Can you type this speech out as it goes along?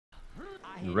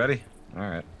You ready?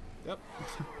 Alright. Yep.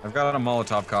 I've got a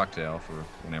Molotov cocktail for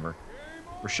whenever.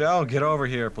 Rochelle, get over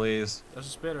here, please. There's a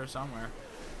spitter somewhere.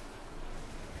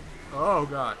 Oh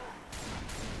god.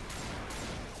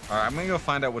 Alright, I'm gonna go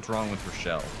find out what's wrong with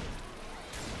Rochelle.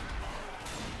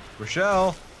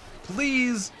 Rochelle,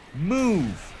 please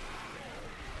move.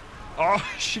 Oh,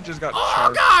 she just got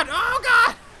charged. God! Oh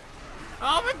god!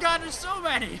 Oh my god, there's so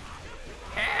many!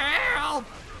 Help!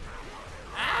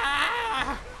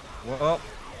 Ah! Well,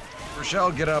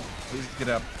 Rochelle, get up. Please get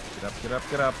up. Get up, get up,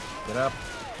 get up, get up.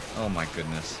 Oh my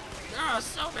goodness. There are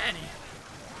so many!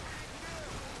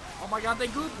 Oh my god, they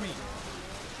gooped me!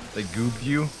 They gooped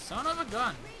you? Son of a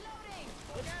gun!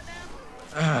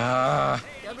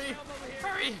 Get me!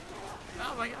 Hurry!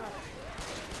 Oh my god!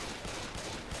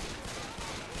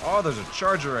 Oh, there's a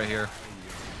charger right here.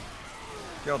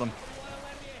 Killed him.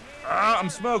 Ah, I'm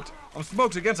smoked. I'm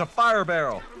smoked against a fire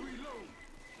barrel.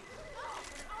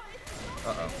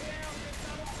 Uh-oh.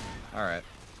 Alright.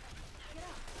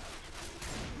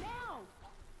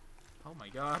 Oh my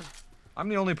god. I'm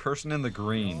the only person in the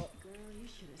green.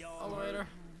 Elevator.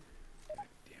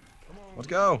 Let's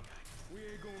go.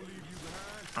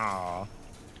 Aw.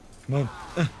 Come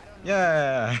on.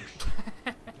 Yeah.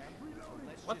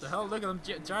 What the hell? Look at them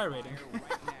gyrating.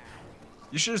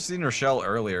 You should have seen Rochelle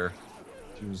earlier.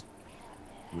 She was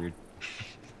weird.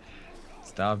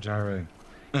 Stop gyrating.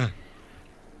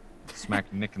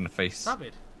 Smack Nick in the face. Stop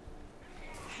it.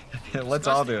 Let's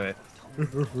all do it.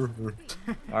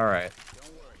 Alright.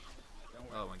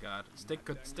 Oh my god. Stick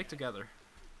together.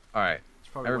 Alright.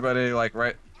 Everybody, like,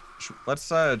 right. Let's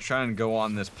try and go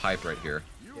on this pipe right here.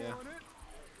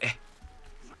 Yeah.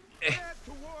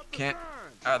 Can't.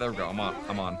 Ah, there we go. I'm on.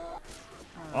 I'm on.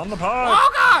 On the pipe!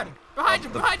 Oh god! Behind you,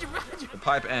 behind you, behind you! The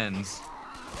pipe ends.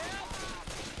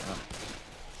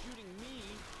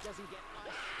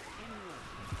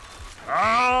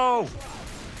 Oh!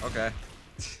 Okay.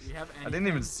 Do you have I didn't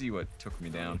even see what took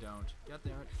me down. You don't. Get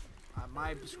there.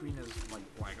 My screen is like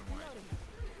black and white.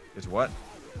 It's what?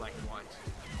 Black and white.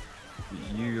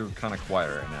 You're kind of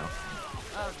quiet right now.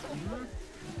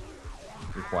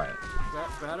 You're quiet.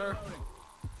 Better?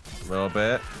 A little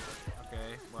bit.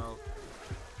 Okay, well.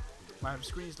 My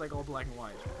screen is like all black and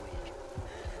white.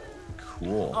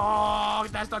 Cool. Oh,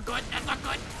 that's not good! That's not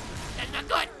good! That's not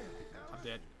good! I'm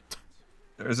dead.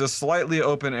 There's a slightly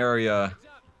open area.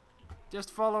 Just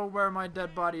follow where my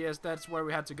dead body is. That's where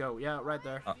we had to go. Yeah, right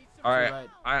there. Alright,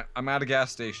 I'm at a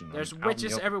gas station. There's I'm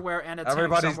witches everywhere and a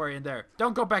tank somewhere in there.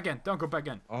 Don't go back in. Don't go back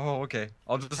in. Oh, okay.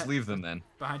 I'll just leave them then.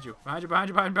 Behind you. Behind you. Behind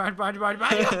you. Behind you. Behind you.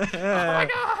 Behind you. Behind you. Oh my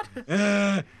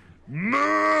god.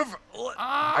 Move!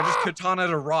 I just katanaed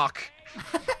a rock.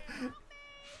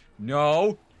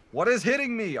 No. What is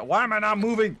hitting me? Why am I not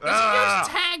moving? There's a huge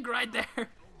tank right there.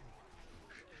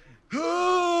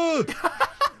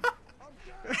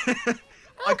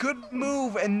 I couldn't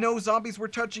move and no zombies were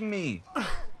touching me.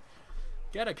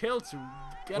 Get a kill to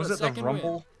get Was a it the second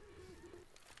rumble?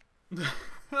 win.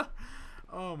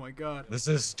 Oh my god. This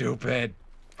is stupid.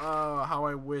 Oh, how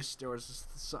I wish there was.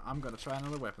 I'm gonna try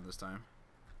another weapon this time.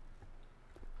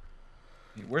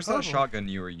 Where's that shotgun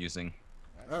you were using?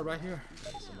 Oh, right here.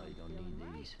 Somebody gonna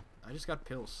need these. I just got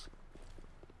pills.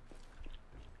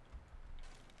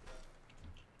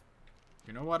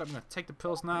 You know what? I'm gonna take the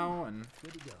pills now and.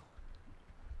 Good to go.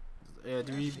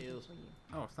 Do we? Pills.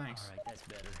 Oh, thanks. All right, that's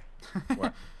better.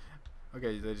 What?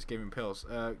 Okay, they just gave me pills.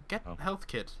 Get health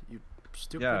kit. You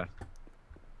stupid. Yeah.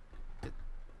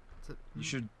 You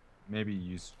should maybe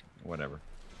use whatever.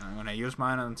 I'm gonna use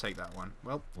mine and take that one.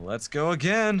 Well, let's go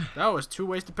again. that was 2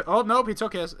 ways to. Oh nope, he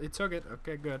took his. He took it.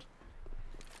 Okay, good.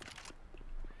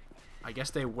 I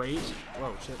guess they wait.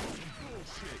 Whoa, shit.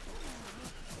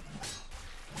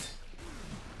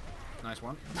 Nice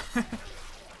one.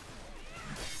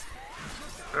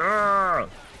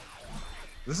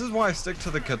 This is why I stick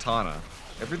to the katana.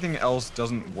 Everything else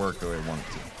doesn't work the way I want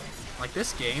it to. Like,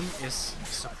 this game is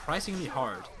surprisingly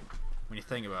hard when you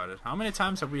think about it. How many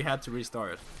times have we had to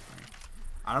restart?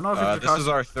 I don't know if it's because... This is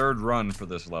our 3rd run for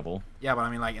this level. Yeah, but I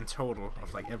mean, like, in total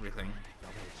of, like, everything.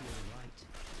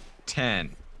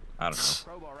 10. I don't know.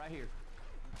 Crowbar right here.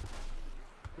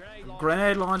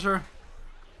 Grenade launcher.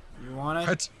 You want it?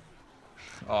 What?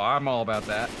 Oh, I'm all about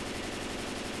that.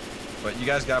 But you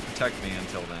guys gotta protect me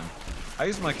until then. I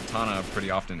use my katana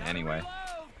pretty often anyway.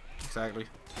 Exactly.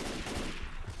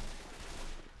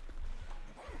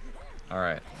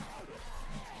 Alright.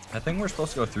 I think we're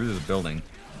supposed to go through this building.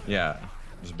 Yeah,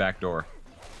 there's a back door.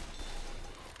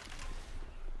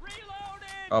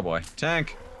 Oh boy.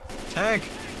 Tank! Tank!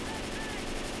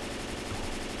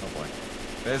 Oh boy.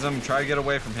 Basom, try to get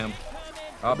away from him.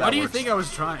 Oh, What do you think I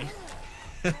was trying?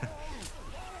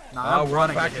 Nah, I'm we're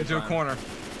running back to hit into a by him. corner.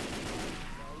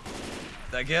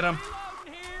 Did I get him?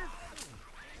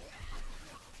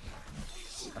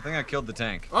 I think I killed the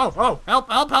tank. Oh, oh, help,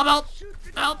 help, help, help,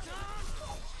 help.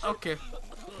 Okay.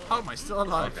 How am I still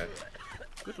alive? Okay.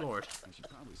 Good lord.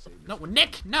 No,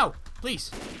 Nick, no, please.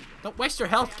 Don't waste your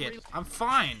health kit. I'm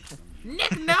fine.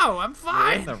 Nick, no, I'm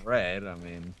You're in fine. the red, I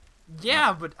mean.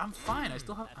 Yeah, but I'm fine. I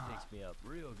still have. Fix me up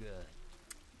real good.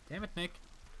 Damn it, Nick.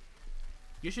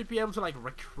 You should be able to like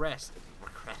request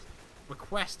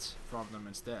from them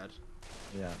instead.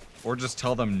 Yeah. Or just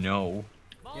tell them no.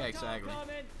 Yeah, exactly.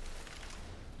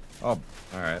 Oh,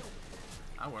 alright.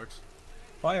 That works.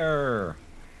 Fire!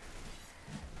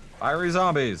 Fiery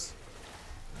zombies!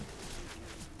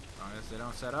 As long as they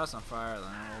don't set us on fire, then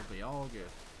we'll be all good.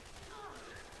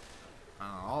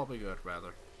 I'll be good,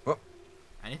 rather. Oh,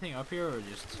 Anything up here, or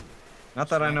just not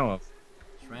that I know of.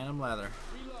 just random leather?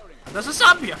 And there's a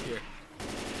zombie up here!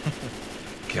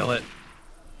 Kill it.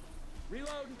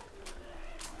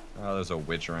 Oh, there's a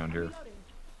witch around here.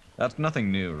 That's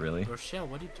nothing new, really. Rochelle,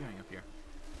 what are you doing up here?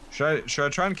 Should I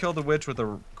try and kill the witch with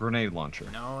a grenade launcher?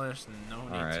 No, there's no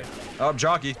need Alright. to. Oh,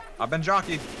 jockey. I've been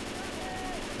jockeyed.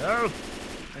 No.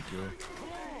 Thank you.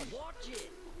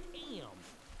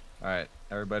 Alright,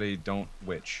 everybody don't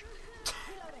witch.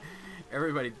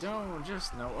 Everybody, don't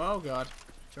just no. Oh god,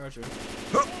 charger.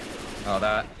 Oh,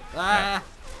 that.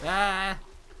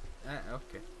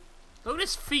 Okay. Look at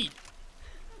his feet.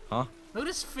 Huh? Look at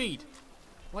his feet.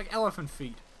 Like elephant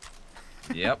feet.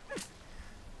 Yep.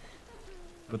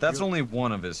 But that's only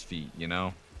one of his feet, you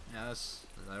know? Yeah,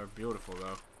 they're beautiful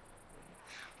though.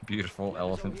 Beautiful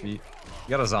elephant feet. You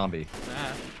got a zombie.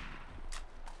 Ah.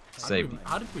 Saved.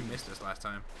 How did we miss this last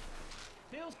time?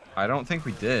 I don't think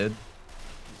we did.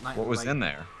 What was Like, in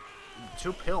there?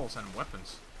 2 pills and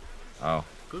weapons. Oh.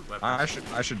 Good weapons.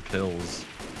 I should pills.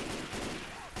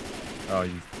 Oh,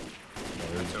 you.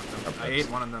 I took them. I ate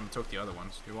one of them, took the other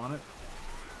ones. Do you want it?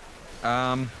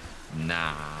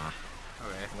 Nah.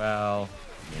 Okay. Well,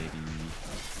 maybe.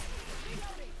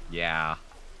 Yeah.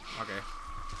 Okay.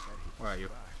 Where are you?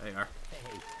 There you are.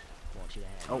 Want you to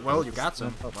have Oh, well, you got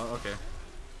some. Well, okay.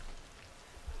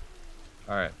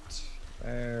 Alright.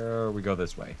 There we go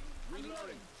this way.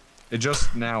 It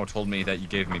just now told me that you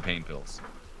gave me pain pills.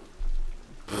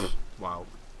 Wow.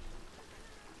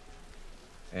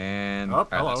 And Oh,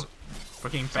 alright, hello. there's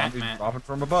Freaking a zombie Batman. dropping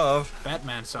from above.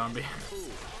 Batman zombie.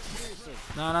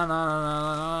 No, no, no,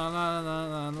 no, no, no,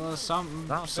 no, no, no,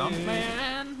 some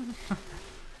man.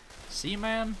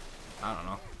 Seaman? I don't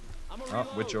know.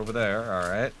 Oh, witch over there.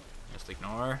 Alright. Just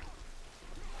ignore.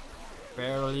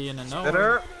 Barely in the know.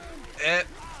 Spitter. It.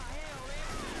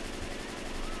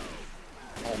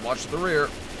 Oh, watch the rear.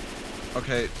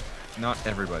 Okay, not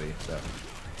everybody, though.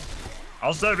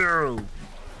 I'll save you!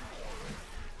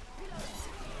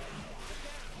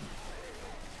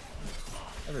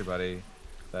 Everybody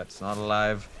that's not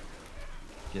alive,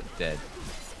 get dead.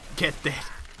 Get dead.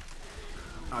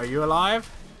 Are you alive?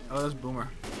 Oh, that's Boomer.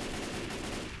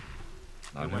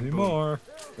 Not It went anymore.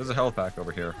 There's a health pack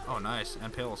over here. Oh, nice.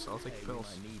 And pills. I'll take the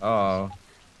pills. Oh.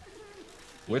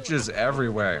 Witches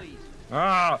everywhere.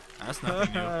 Ah! That's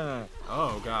nothing new.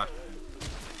 Oh, God.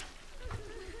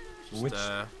 Just, Witch,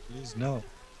 please no.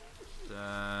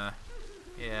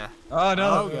 yeah. Oh,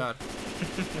 no. Oh, God.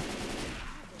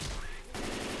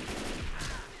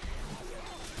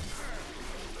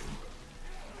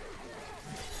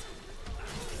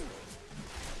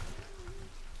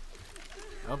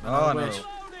 Oh, Oh, another no. witch.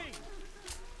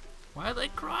 Why are they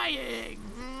crying?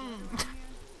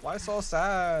 Why so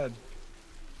sad?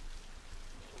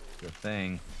 Good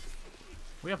thing.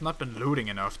 We have not been looting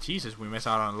enough. Jesus, we miss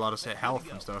out on a lot of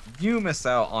health and stuff. You miss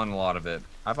out on a lot of it.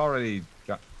 I've already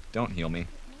got... Don't heal me.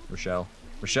 Rochelle.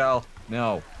 Rochelle,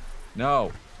 no.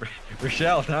 No.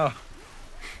 Rochelle, no.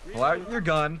 Pull out your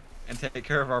gun and take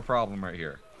care of our problem right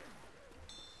here.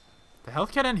 The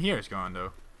health kit in here is gone,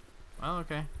 though. Well,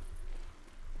 okay.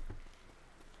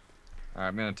 Alright,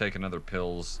 I'm gonna take another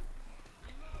pills.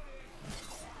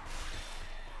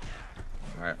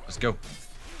 Alright, let's go.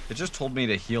 It just told me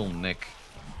to heal Nick.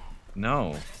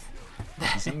 No.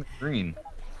 He's in the green.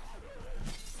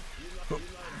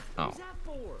 Oh.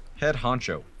 Head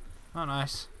honcho. Oh,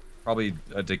 nice. Probably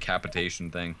a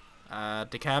decapitation thing.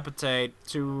 Decapitate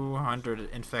 200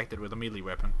 infected with a melee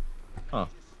weapon. Huh.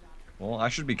 Well, I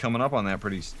should be coming up on that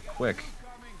pretty quick.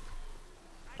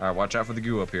 Alright, watch out for the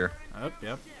goo up here.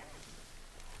 Yep.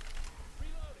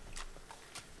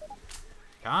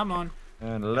 Come on.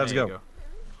 And let's There go.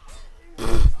 you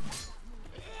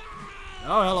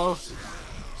Oh, hello.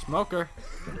 Smoker.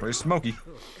 Pretty smoky.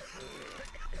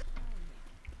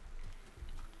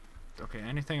 Okay,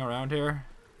 anything around here?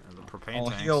 And the propane I'll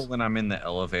tanks. heal when I'm in the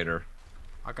elevator.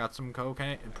 I got some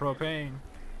propane.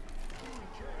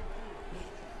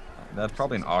 That's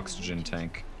probably an oxygen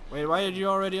tank. Wait, why did you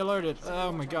already alert it?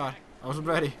 Oh my god, I wasn't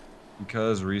ready.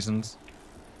 Because reasons.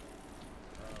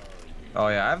 Oh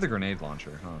yeah, I have the grenade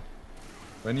launcher, huh?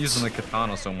 Been using the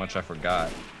katana so much I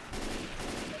forgot.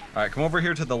 Alright, come over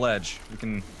here to the ledge. We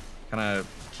can kind of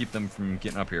keep them from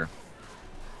getting up here.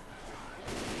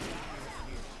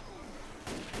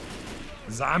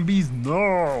 Zombies,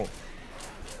 no!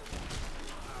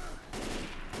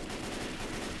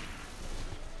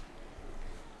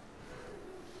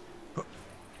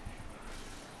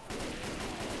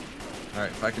 Alright,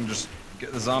 if I can just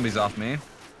get the zombies off me.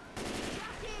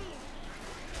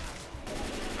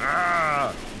 Ah!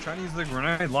 I'm trying to use the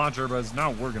grenade launcher, but it's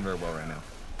not working very well right now.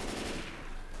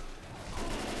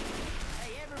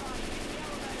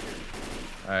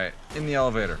 Alright, in the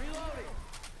elevator.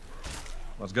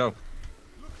 Let's go.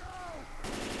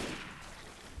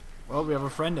 Well, we have a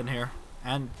friend in here.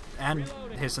 And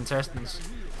his intestines.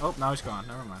 Oh, now he's gone.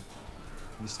 Never mind.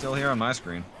 He's still here on my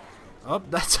screen. Oh,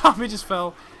 that zombie just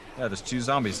fell. Yeah, there's 2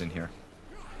 zombies in here.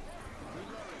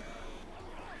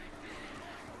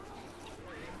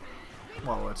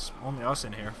 Well, it's only us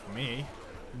in here for me.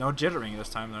 No jittering this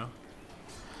time, though.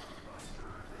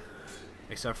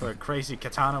 Except for a crazy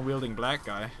katana-wielding black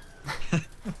guy.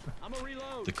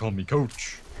 They call me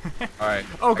Coach. Alright.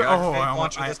 Oh, I got a grenade I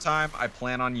launcher this time. I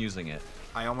plan on using it.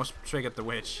 I almost triggered the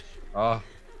witch. Oh.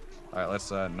 Alright,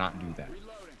 let's not do that.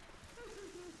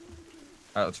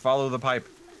 Alright, let's follow the pipe.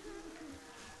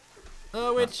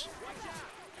 Witch.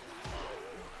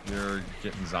 You're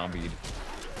getting zombied.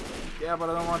 Yeah, but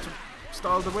I don't want to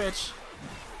stall the witch.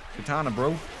 Katana,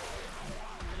 bro.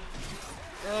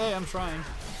 Hey, I'm trying.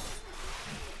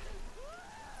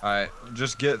 Alright,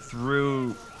 just get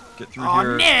through here.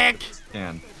 Oh, Nick!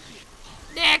 And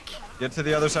Nick! get to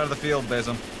the other side of the field,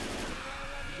 Basom.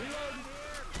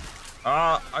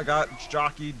 I got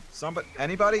jockeyed. Somebody,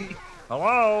 anybody?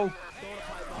 Hello?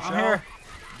 I'm here.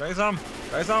 Basom,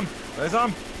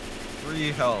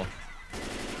 3 health.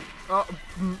 Oh,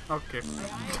 okay.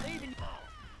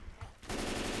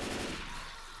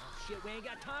 Shit, we ain't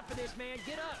got time for this, man.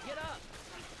 Get up, get up.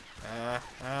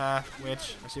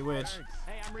 Witch. I see witch.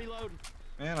 Hey, I'm reloading.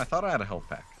 Man, I thought I had a health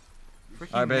pack.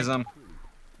 Freaking Alright, Nick. Basom.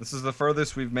 This is the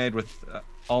furthest we've made with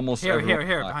almost Here, everyone.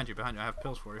 behind you. I have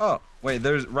pills for you. Oh, wait,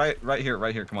 there's right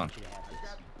here. Come on.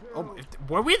 Oh,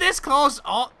 were we this close?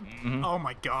 Oh, Mm-hmm. oh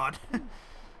my god.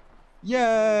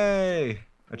 Yay!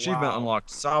 Achievement Wow. unlocked.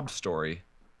 Sob story.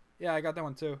 Yeah, I got that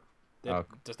one too. Oh.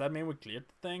 Does that mean we cleared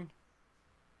the thing?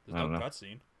 There's I no don't know.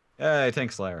 cutscene. Yay,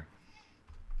 Tank Slayer.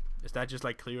 Is that just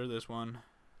like clear this one?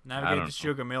 I don't Navigate know. the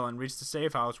sugar mill and reach the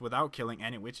safe house without killing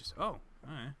any witches. Oh,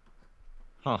 alright.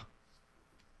 Huh.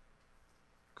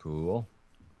 Cool.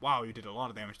 Wow, you did a lot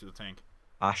of damage to the tank.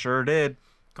 I sure did.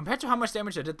 Compared to how much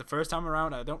damage I did the first time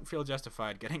around, I don't feel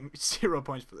justified getting 0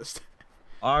 points for this.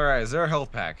 Alright, is there a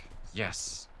health pack?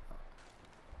 Yes.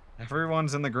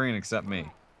 Everyone's in the green except me.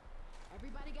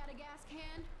 Everybody got a gas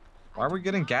can? Why are we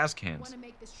getting gas cans?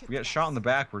 If we get shot in the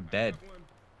back, we're dead.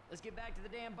 Let's get back to the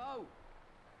damn boat.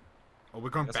 Oh, we're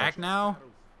going Guess back now?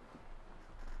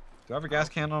 Do I have a gas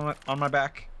can on my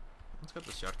back? Let's get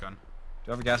the shotgun.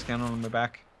 Do I have a gas can on my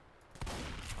back?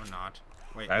 Or not.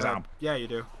 Wait, Guys, out. yeah, you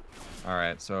do.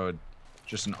 Alright, so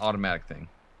just an automatic thing.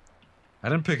 I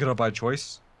didn't pick it up by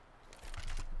choice.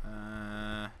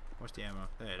 What's the ammo?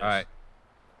 There it is. Alright.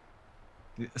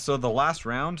 So the last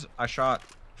round, I shot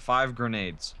 5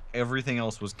 grenades. Everything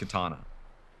else was katana.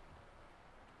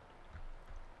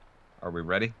 Are we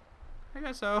ready? I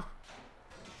guess so.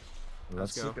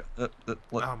 Let's go.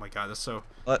 Oh my god,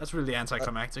 that's really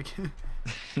anticlimactic.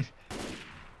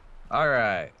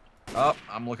 Alright. Oh,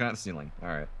 I'm looking at the ceiling.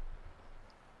 Alright.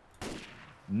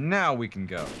 Now we can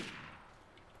go.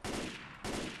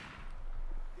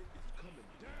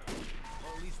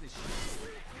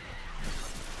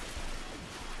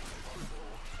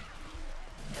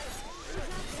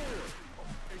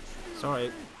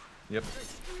 Sorry. Yep.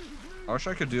 I wish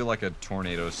I could do like a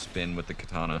tornado spin with the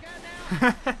katana.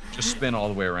 Just spin all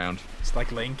the way around. It's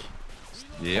like Link.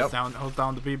 Yep. Hold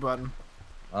down the B button.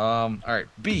 Alright,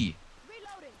 B.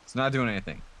 It's not doing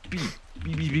anything.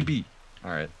 B.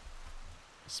 Alright.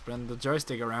 Spin the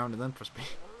joystick around and then press B.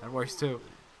 That works too.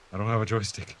 I don't have a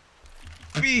joystick.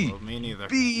 B! Well, me neither.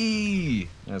 B!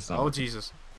 That's not. Oh Jesus.